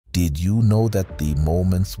Did you know that the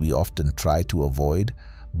moments we often try to avoid,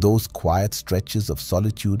 those quiet stretches of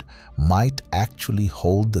solitude, might actually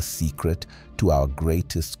hold the secret to our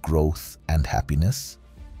greatest growth and happiness?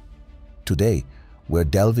 Today, we're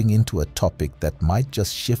delving into a topic that might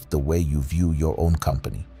just shift the way you view your own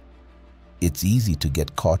company. It's easy to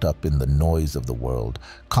get caught up in the noise of the world,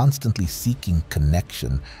 constantly seeking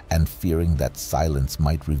connection and fearing that silence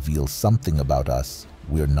might reveal something about us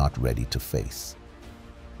we're not ready to face.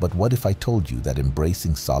 But what if I told you that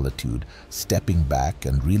embracing solitude, stepping back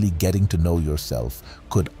and really getting to know yourself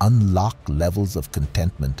could unlock levels of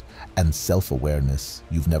contentment and self-awareness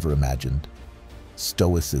you've never imagined?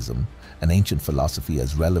 Stoicism, an ancient philosophy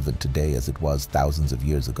as relevant today as it was thousands of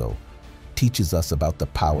years ago, teaches us about the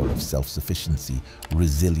power of self-sufficiency,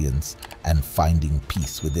 resilience, and finding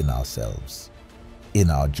peace within ourselves. In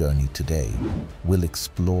our journey today, we'll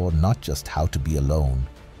explore not just how to be alone,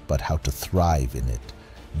 but how to thrive in it,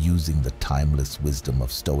 using the timeless wisdom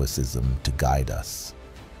of Stoicism to guide us.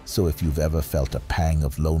 So if you've ever felt a pang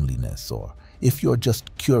of loneliness, or if you're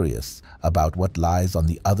just curious about what lies on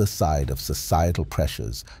the other side of societal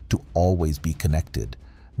pressures to always be connected,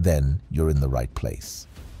 then you're in the right place.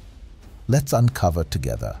 Let's uncover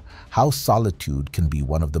together how solitude can be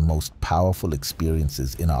one of the most powerful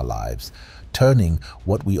experiences in our lives, turning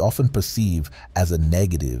what we often perceive as a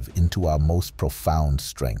negative into our most profound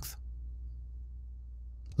strength.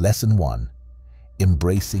 Lesson 1.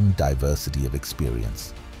 Embracing diversity of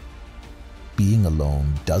experience. Being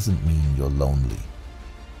alone doesn't mean you're lonely.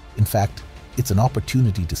 In fact, it's an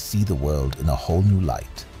opportunity to see the world in a whole new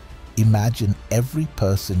light. Imagine every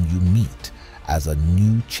person you meet as a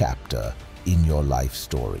new chapter in your life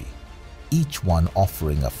story, each one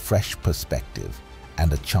offering a fresh perspective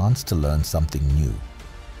and a chance to learn something new.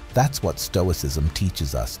 That's what Stoicism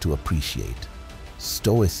teaches us to appreciate.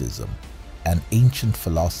 Stoicism, an ancient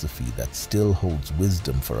philosophy that still holds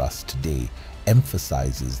wisdom for us today,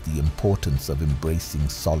 emphasizes the importance of embracing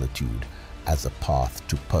solitude as a path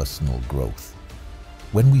to personal growth.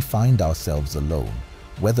 When we find ourselves alone,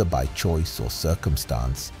 whether by choice or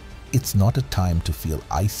circumstance, it's not a time to feel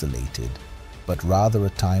isolated, but rather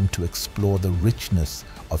a time to explore the richness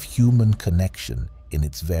of human connection in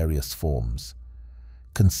its various forms.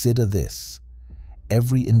 Consider this: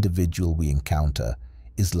 every individual we encounter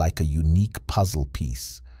is like a unique puzzle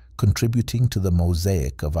piece, contributing to the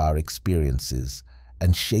mosaic of our experiences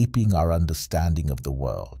and shaping our understanding of the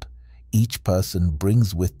world. Each person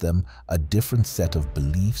brings with them a different set of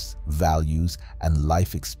beliefs, values, and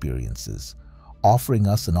life experiences, offering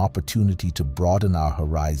us an opportunity to broaden our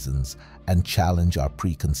horizons and challenge our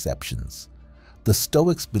preconceptions. The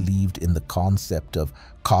Stoics believed in the concept of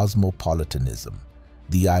cosmopolitanism,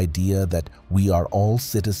 the idea that we are all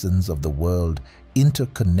citizens of the world,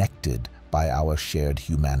 interconnected by our shared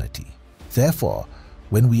humanity. Therefore,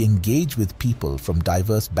 when we engage with people from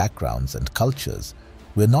diverse backgrounds and cultures,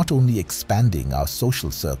 we're not only expanding our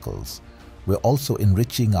social circles, we're also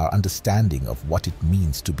enriching our understanding of what it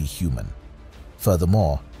means to be human.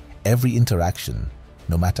 Furthermore, every interaction,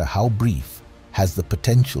 no matter how brief, has the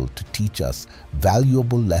potential to teach us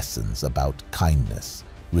valuable lessons about kindness,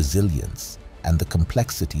 resilience, and the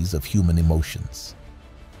complexities of human emotions.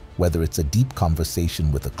 Whether it's a deep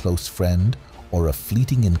conversation with a close friend or a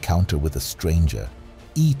fleeting encounter with a stranger,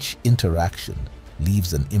 each interaction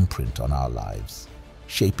leaves an imprint on our lives,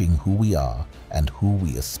 shaping who we are and who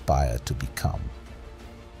we aspire to become.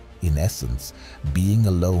 In essence, being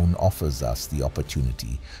alone offers us the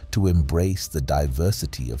opportunity to embrace the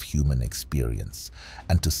diversity of human experience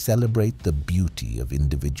and to celebrate the beauty of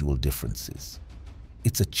individual differences.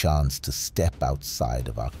 It's a chance to step outside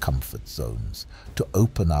of our comfort zones, to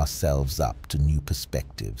open ourselves up to new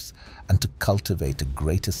perspectives, and to cultivate a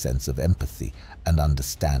greater sense of empathy and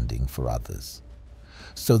understanding for others.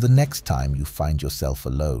 So the next time you find yourself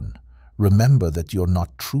alone, remember that you're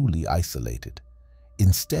not truly isolated.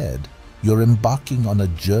 Instead, you're embarking on a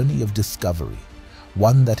journey of discovery,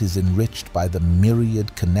 one that is enriched by the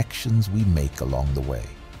myriad connections we make along the way.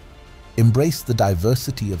 Embrace the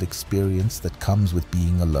diversity of experience that comes with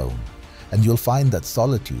being alone, and you'll find that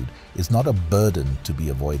solitude is not a burden to be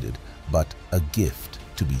avoided, but a gift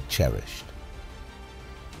to be cherished.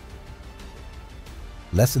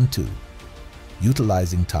 Lesson 2.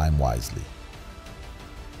 Utilizing time wisely.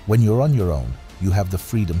 When you're on your own, you have the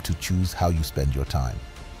freedom to choose how you spend your time.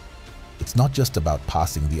 It's not just about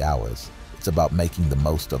passing the hours, it's about making the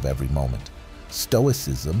most of every moment.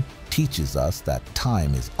 Stoicism teaches us that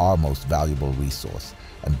time is our most valuable resource,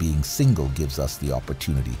 and being single gives us the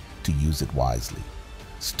opportunity to use it wisely.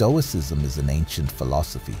 Stoicism is an ancient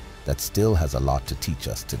philosophy that still has a lot to teach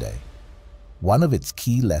us today. One of its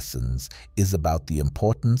key lessons is about the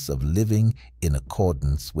importance of living in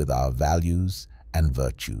accordance with our values and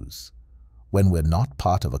virtues. When we're not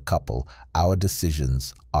part of a couple, our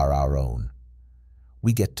decisions are our own.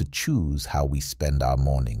 We get to choose how we spend our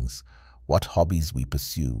mornings, what hobbies we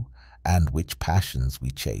pursue, and which passions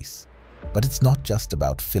we chase. But it's not just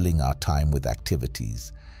about filling our time with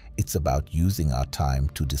activities. It's about using our time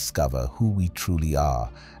to discover who we truly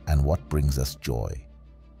are and what brings us joy.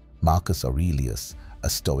 Marcus Aurelius, a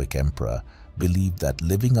Stoic emperor, believed that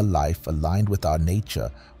living a life aligned with our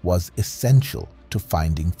nature was essential to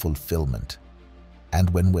finding fulfillment.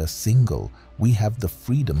 And when we're single, we have the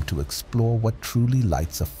freedom to explore what truly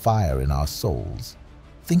lights a fire in our souls.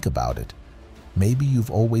 Think about it. Maybe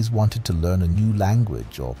you've always wanted to learn a new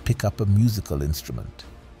language or pick up a musical instrument.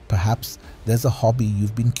 Perhaps there's a hobby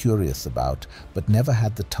you've been curious about but never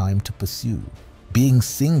had the time to pursue. Being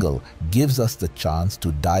single gives us the chance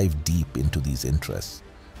to dive deep into these interests,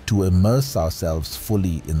 to immerse ourselves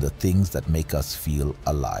fully in the things that make us feel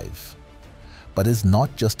alive. But it's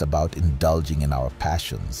not just about indulging in our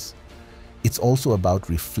passions. It's also about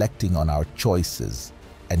reflecting on our choices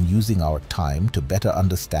and using our time to better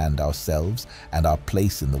understand ourselves and our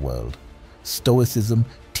place in the world. Stoicism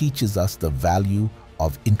teaches us the value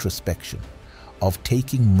of introspection, of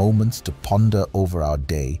taking moments to ponder over our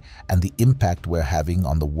day and the impact we're having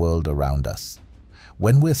on the world around us.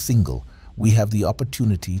 When we're single, we have the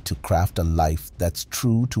opportunity to craft a life that's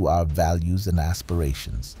true to our values and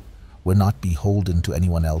aspirations. We're not beholden to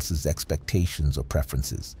anyone else's expectations or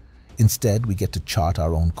preferences. Instead, we get to chart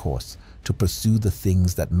our own course, to pursue the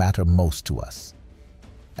things that matter most to us.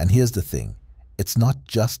 And here's the thing, it's not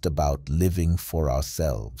just about living for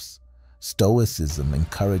ourselves. Stoicism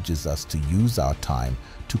encourages us to use our time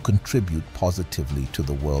to contribute positively to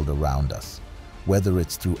the world around us, whether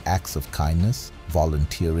it's through acts of kindness,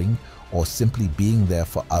 volunteering, or simply being there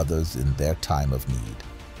for others in their time of need.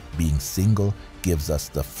 Being single gives us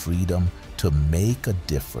the freedom to make a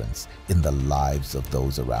difference in the lives of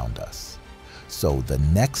those around us. So the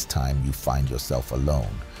next time you find yourself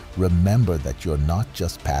alone, remember that you're not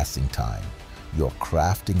just passing time. You're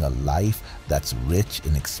crafting a life that's rich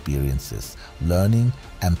in experiences, learning,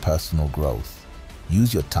 and personal growth.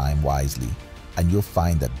 Use your time wisely, and you'll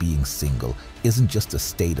find that being single isn't just a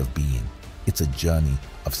state of being. It's a journey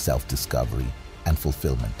of self-discovery and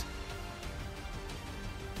fulfillment.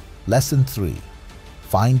 Lesson 3.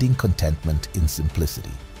 Finding contentment in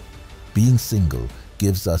simplicity. Being single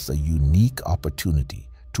gives us a unique opportunity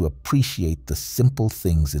to appreciate the simple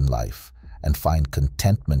things in life and find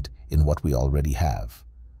contentment in what we already have.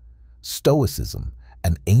 Stoicism,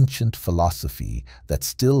 an ancient philosophy that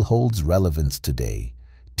still holds relevance today,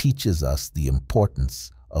 teaches us the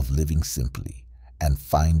importance of living simply and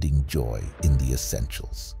finding joy in the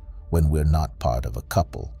essentials. When we're not part of a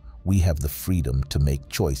couple, we have the freedom to make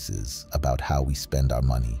choices about how we spend our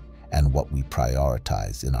money and what we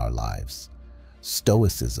prioritize in our lives.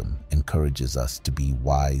 Stoicism encourages us to be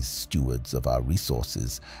wise stewards of our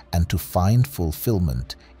resources and to find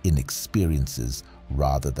fulfillment in experiences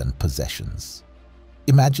rather than possessions.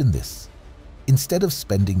 Imagine this. Instead of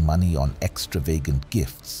spending money on extravagant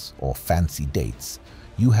gifts or fancy dates,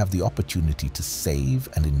 you have the opportunity to save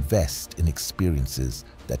and invest in experiences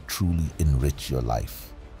that truly enrich your life.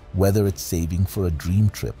 Whether it's saving for a dream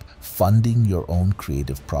trip, funding your own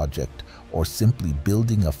creative project, or simply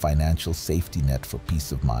building a financial safety net for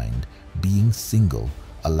peace of mind, being single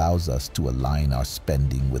allows us to align our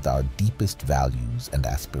spending with our deepest values and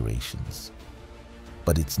aspirations.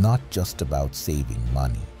 But it's not just about saving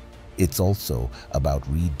money. It's also about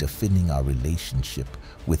redefining our relationship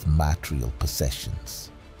with material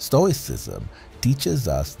possessions. Stoicism teaches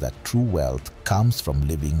us that true wealth comes from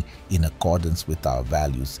living in accordance with our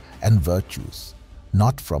values and virtues,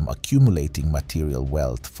 not from accumulating material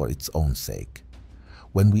wealth for its own sake.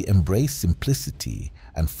 When we embrace simplicity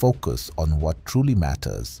and focus on what truly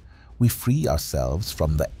matters, we free ourselves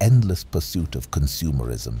from the endless pursuit of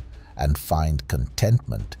consumerism and find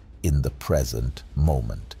contentment in the present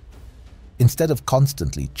moment. Instead of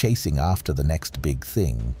constantly chasing after the next big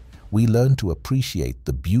thing, we learn to appreciate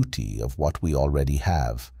the beauty of what we already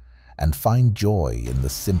have and find joy in the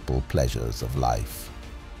simple pleasures of life.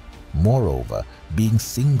 Moreover, being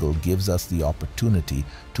single gives us the opportunity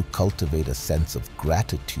to cultivate a sense of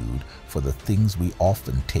gratitude for the things we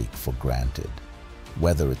often take for granted.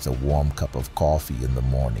 Whether it's a warm cup of coffee in the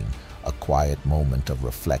morning, a quiet moment of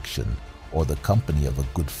reflection, or the company of a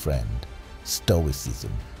good friend,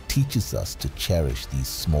 Stoicism teaches us to cherish these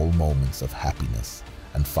small moments of happiness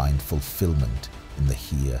and find fulfillment in the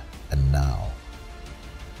here and now.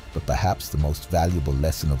 But perhaps the most valuable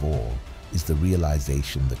lesson of all is the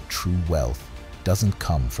realization that true wealth doesn't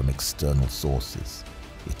come from external sources.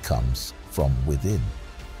 It comes from within.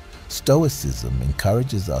 Stoicism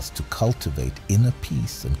encourages us to cultivate inner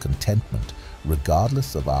peace and contentment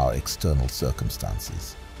regardless of our external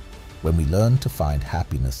circumstances. When we learn to find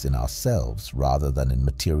happiness in ourselves rather than in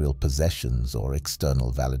material possessions or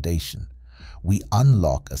external validation, we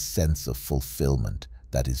unlock a sense of fulfillment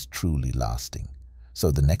that is truly lasting. So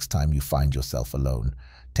the next time you find yourself alone,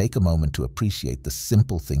 take a moment to appreciate the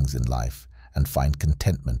simple things in life and find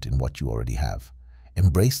contentment in what you already have.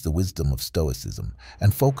 Embrace the wisdom of Stoicism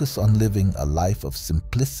and focus on living a life of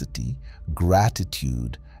simplicity,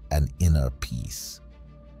 gratitude, and inner peace.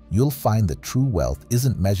 You'll find that true wealth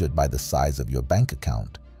isn't measured by the size of your bank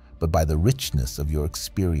account, but by the richness of your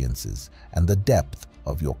experiences and the depth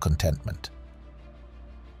of your contentment.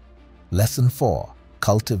 Lesson 4.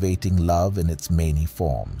 Cultivating love in its many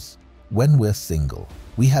forms. When we're single,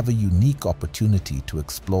 we have a unique opportunity to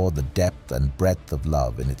explore the depth and breadth of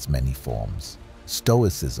love in its many forms.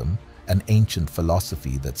 Stoicism, an ancient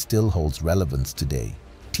philosophy that still holds relevance today,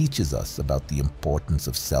 teaches us about the importance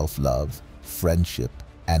of self-love, friendship,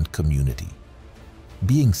 and community.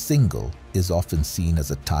 Being single is often seen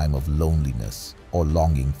as a time of loneliness or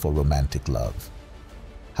longing for romantic love.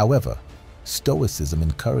 However, Stoicism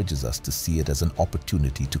encourages us to see it as an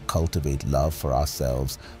opportunity to cultivate love for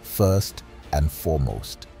ourselves first and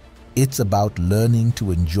foremost. It's about learning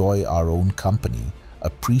to enjoy our own company,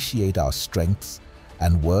 appreciate our strengths,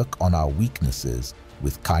 and work on our weaknesses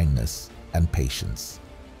with kindness and patience.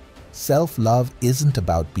 Self-love isn't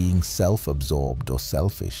about being self-absorbed or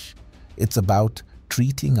selfish. It's about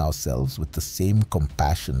treating ourselves with the same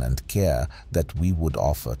compassion and care that we would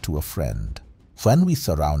offer to a friend. When we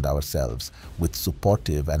surround ourselves with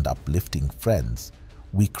supportive and uplifting friends,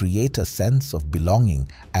 we create a sense of belonging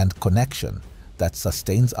and connection that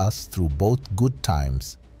sustains us through both good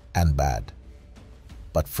times and bad.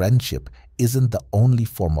 But friendship isn't the only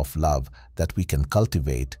form of love that we can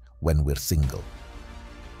cultivate when we're single.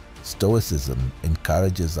 Stoicism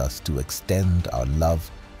encourages us to extend our love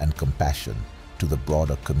and compassion to the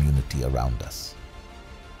broader community around us.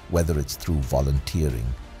 Whether it's through volunteering,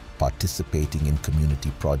 participating in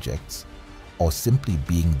community projects, or simply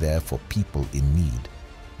being there for people in need,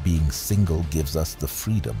 being single gives us the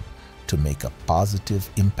freedom to make a positive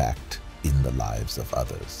impact in the lives of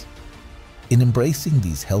others. In embracing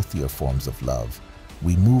these healthier forms of love,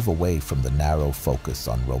 we move away from the narrow focus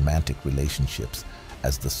on romantic relationships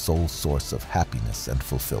as the sole source of happiness and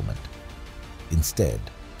fulfillment. Instead,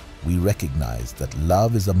 we recognize that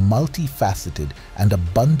love is a multifaceted and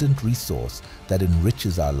abundant resource that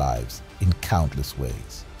enriches our lives in countless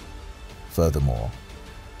ways. Furthermore,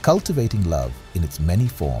 cultivating love in its many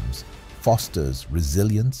forms fosters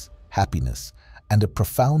resilience, happiness, and a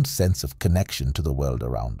profound sense of connection to the world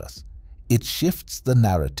around us. It shifts the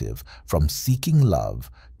narrative from seeking love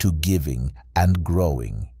to giving and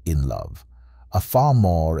growing in love, a far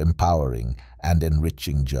more empowering and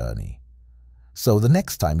enriching journey. So the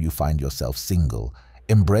next time you find yourself single,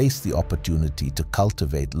 embrace the opportunity to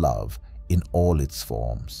cultivate love in all its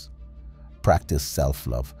forms. Practice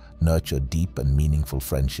self-love, nurture deep and meaningful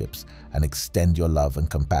friendships, and extend your love and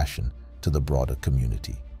compassion to the broader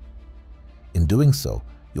community. In doing so,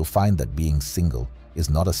 you'll find that being single is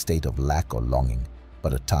not a state of lack or longing,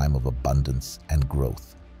 but a time of abundance and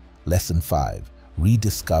growth. Lesson 5.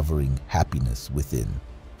 Rediscovering happiness within.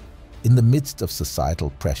 In the midst of societal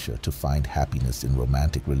pressure to find happiness in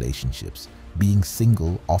romantic relationships, being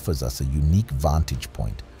single offers us a unique vantage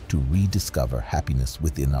point to rediscover happiness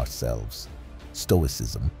within ourselves.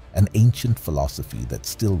 Stoicism, an ancient philosophy that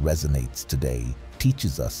still resonates today,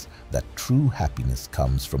 teaches us that true happiness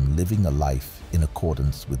comes from living a life in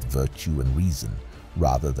accordance with virtue and reason,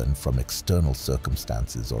 rather than from external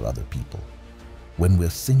circumstances or other people. When we're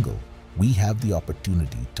single, we have the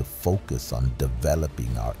opportunity to focus on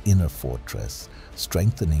developing our inner fortress,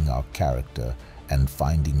 strengthening our character, and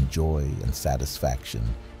finding joy and satisfaction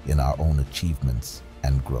in our own achievements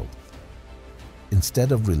and growth.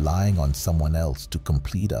 Instead of relying on someone else to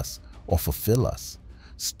complete us or fulfill us,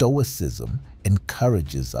 Stoicism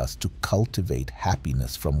encourages us to cultivate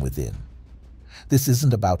happiness from within. This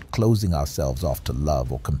isn't about closing ourselves off to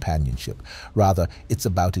love or companionship. Rather, it's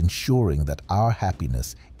about ensuring that our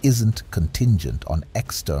happiness isn't contingent on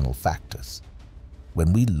external factors.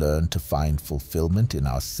 When we learn to find fulfillment in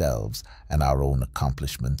ourselves and our own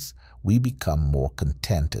accomplishments, we become more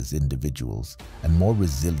content as individuals and more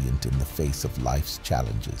resilient in the face of life's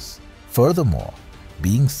challenges. Furthermore,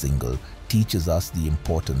 being single teaches us the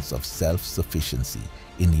importance of self-sufficiency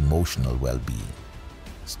in emotional well-being.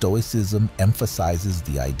 Stoicism emphasizes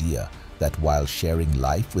the idea that while sharing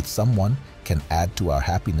life with someone can add to our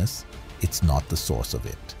happiness, it's not the source of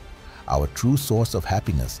it. Our true source of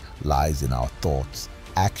happiness lies in our thoughts,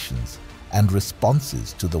 actions, and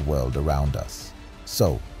responses to the world around us.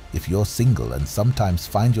 So, if you're single and sometimes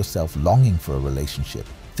find yourself longing for a relationship,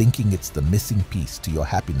 thinking it's the missing piece to your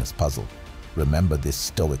happiness puzzle, remember this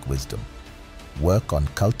Stoic wisdom. Work on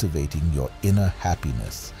cultivating your inner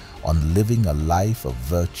happiness, on living a life of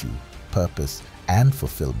virtue, purpose, and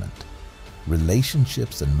fulfillment.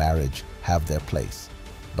 Relationships and marriage have their place,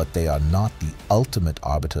 but they are not the ultimate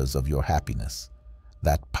arbiters of your happiness.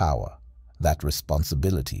 That power, that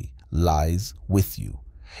responsibility lies with you.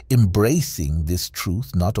 Embracing this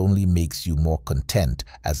truth not only makes you more content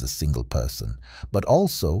as a single person, but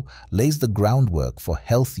also lays the groundwork for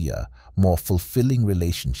healthier, more fulfilling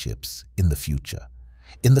relationships in the future.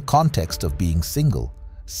 In the context of being single,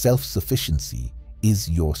 self-sufficiency is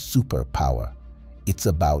your superpower. It's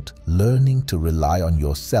about learning to rely on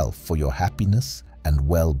yourself for your happiness and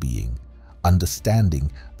well-being, understanding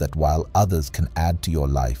that while others can add to your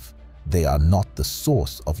life, they are not the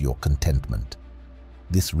source of your contentment.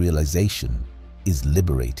 This realization is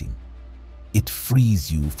liberating. It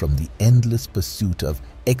frees you from the endless pursuit of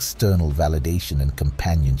external validation and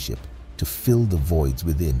companionship to fill the voids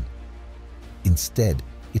within. Instead,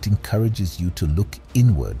 it encourages you to look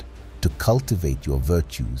inward, to cultivate your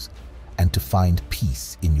virtues, and to find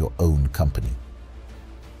peace in your own company.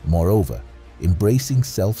 Moreover, embracing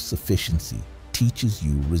self-sufficiency teaches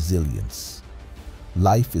you resilience.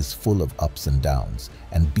 Life is full of ups and downs,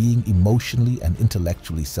 and being emotionally and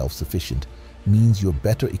intellectually self-sufficient means you're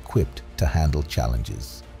better equipped to handle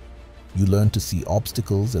challenges. You learn to see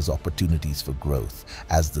obstacles as opportunities for growth,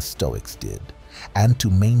 as the Stoics did, and to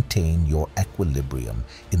maintain your equilibrium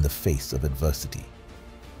in the face of adversity.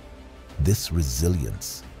 This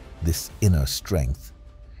resilience, this inner strength,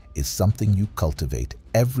 is something you cultivate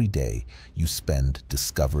every day you spend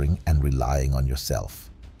discovering and relying on yourself.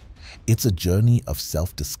 It's a journey of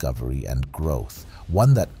self-discovery and growth,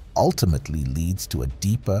 one that ultimately leads to a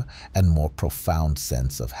deeper and more profound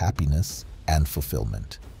sense of happiness and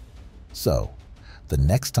fulfillment. So, the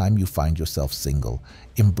next time you find yourself single,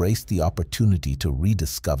 embrace the opportunity to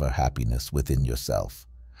rediscover happiness within yourself.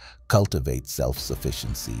 Cultivate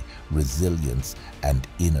self-sufficiency, resilience, and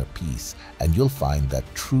inner peace, and you'll find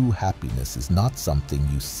that true happiness is not something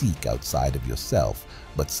you seek outside of yourself,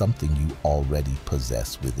 but something you already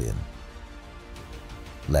possess within.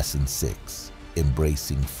 Lesson 6.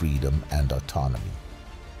 Embracing freedom and autonomy.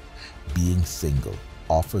 Being single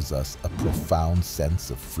offers us a profound sense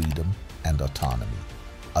of freedom and autonomy,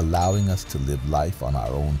 allowing us to live life on our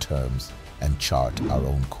own terms and chart our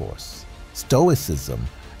own course. Stoicism,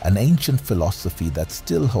 an ancient philosophy that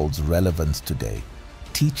still holds relevance today,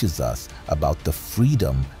 teaches us about the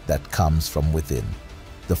freedom that comes from within,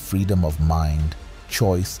 the freedom of mind,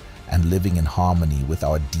 choice, and living in harmony with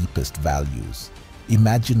our deepest values.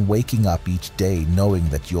 Imagine waking up each day knowing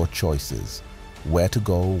that your choices, where to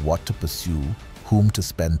go, what to pursue, whom to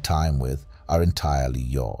spend time with, are entirely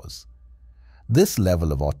yours. This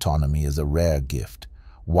level of autonomy is a rare gift,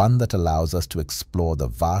 one that allows us to explore the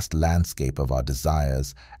vast landscape of our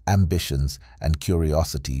desires, ambitions, and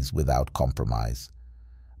curiosities without compromise.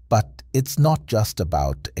 But it's not just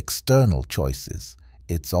about external choices,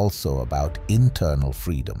 it's also about internal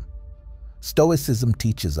freedom. Stoicism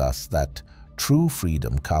teaches us that true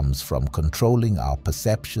freedom comes from controlling our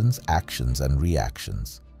perceptions, actions, and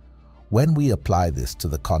reactions. When we apply this to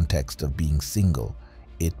the context of being single,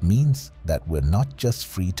 it means that we're not just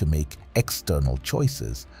free to make external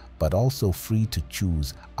choices, but also free to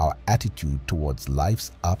choose our attitude towards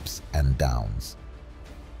life's ups and downs.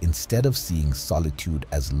 Instead of seeing solitude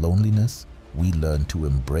as loneliness, we learn to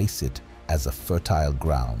embrace it as a fertile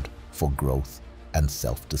ground for growth and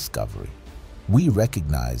self-discovery. We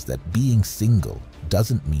recognize that being single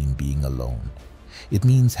doesn't mean being alone. It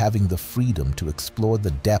means having the freedom to explore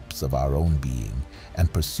the depths of our own being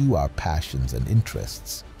and pursue our passions and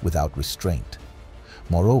interests without restraint.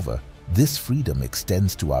 Moreover, this freedom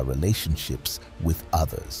extends to our relationships with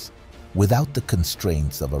others. Without the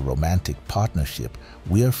constraints of a romantic partnership,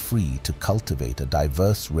 we are free to cultivate a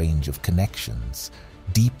diverse range of connections,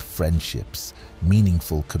 deep friendships,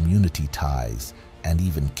 meaningful community ties, and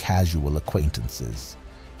even casual acquaintances,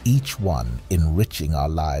 each one enriching our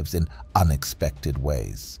lives in unexpected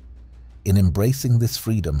ways. In embracing this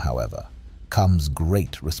freedom, however, comes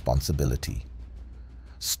great responsibility.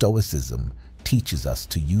 Stoicism teaches us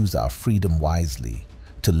to use our freedom wisely,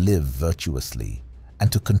 to live virtuously,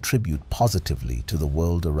 and to contribute positively to the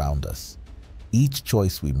world around us. Each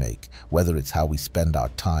choice we make, whether it's how we spend our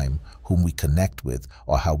time, whom we connect with,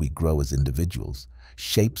 or how we grow as individuals,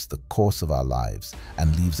 shapes the course of our lives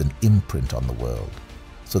and leaves an imprint on the world.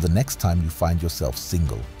 So the next time you find yourself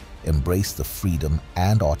single, embrace the freedom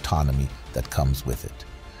and autonomy that comes with it.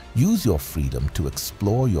 Use your freedom to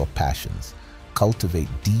explore your passions, cultivate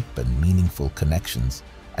deep and meaningful connections,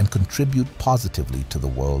 and contribute positively to the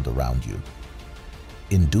world around you.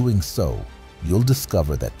 In doing so, you'll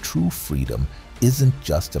discover that true freedom isn't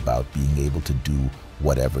just about being able to do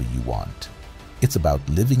whatever you want. It's about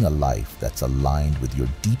living a life that's aligned with your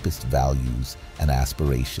deepest values and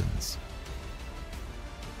aspirations.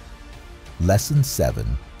 Lesson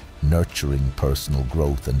 7. Nurturing personal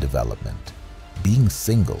growth and development. Being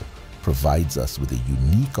single provides us with a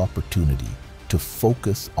unique opportunity to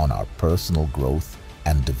focus on our personal growth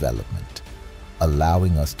and development,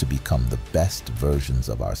 allowing us to become the best versions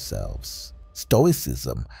of ourselves.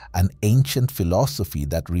 Stoicism, an ancient philosophy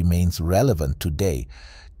that remains relevant today,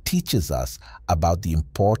 teaches us about the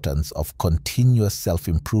importance of continuous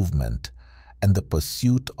self-improvement and the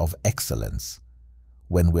pursuit of excellence.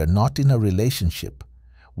 When we're not in a relationship,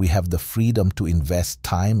 we have the freedom to invest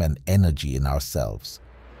time and energy in ourselves,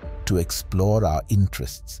 to explore our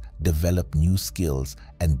interests, develop new skills,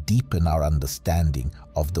 and deepen our understanding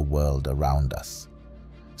of the world around us.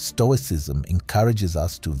 Stoicism encourages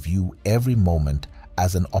us to view every moment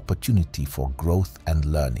as an opportunity for growth and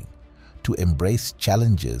learning, to embrace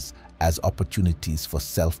challenges as opportunities for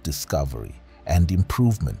self-discovery and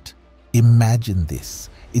improvement. Imagine this: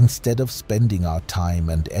 instead of spending our time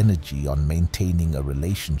and energy on maintaining a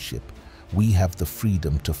relationship, we have the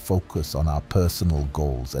freedom to focus on our personal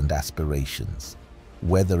goals and aspirations.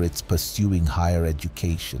 Whether it's pursuing higher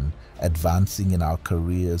education, advancing in our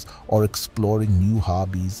careers, or exploring new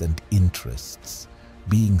hobbies and interests,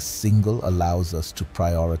 being single allows us to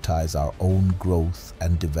prioritize our own growth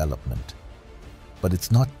and development. But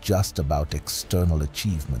it's not just about external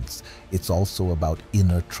achievements, it's also about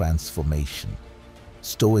inner transformation.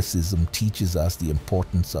 Stoicism teaches us the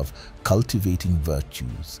importance of cultivating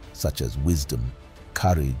virtues such as wisdom,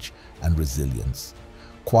 courage, and resilience,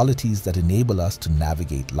 qualities that enable us to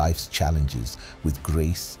navigate life's challenges with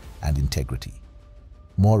grace and integrity.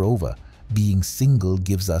 Moreover, being single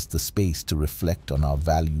gives us the space to reflect on our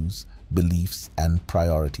values, beliefs, and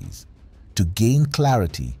priorities, to gain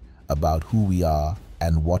clarity about who we are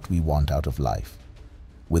and what we want out of life.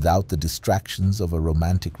 Without the distractions of a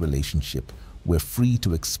romantic relationship, we're free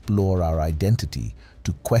to explore our identity,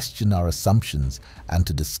 to question our assumptions, and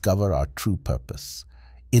to discover our true purpose.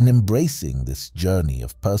 In embracing this journey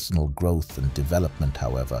of personal growth and development,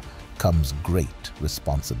 however, comes great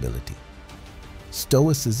responsibility.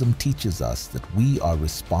 Stoicism teaches us that we are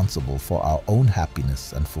responsible for our own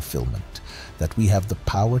happiness and fulfillment, that we have the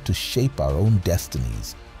power to shape our own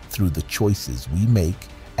destinies through the choices we make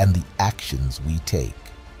and the actions we take.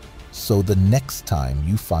 So the next time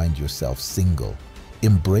you find yourself single,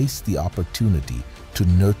 embrace the opportunity to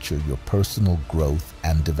nurture your personal growth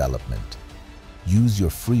and development. Use your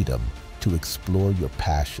freedom to explore your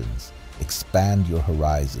passions, expand your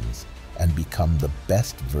horizons, and become the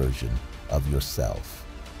best version of yourself.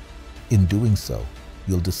 In doing so,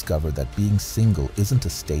 you'll discover that being single isn't a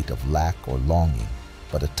state of lack or longing,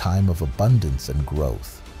 but a time of abundance and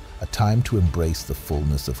growth, a time to embrace the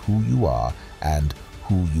fullness of who you are and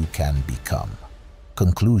who you can become.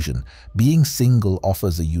 Conclusion: being single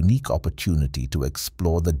offers a unique opportunity to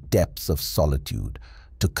explore the depths of solitude,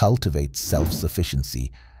 to cultivate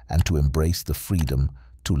self-sufficiency, and to embrace the freedom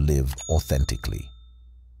to live authentically.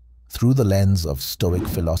 Through the lens of Stoic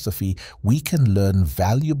philosophy, we can learn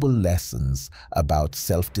valuable lessons about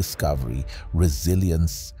self-discovery,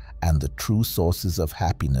 resilience, and the true sources of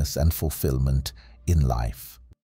happiness and fulfillment in life.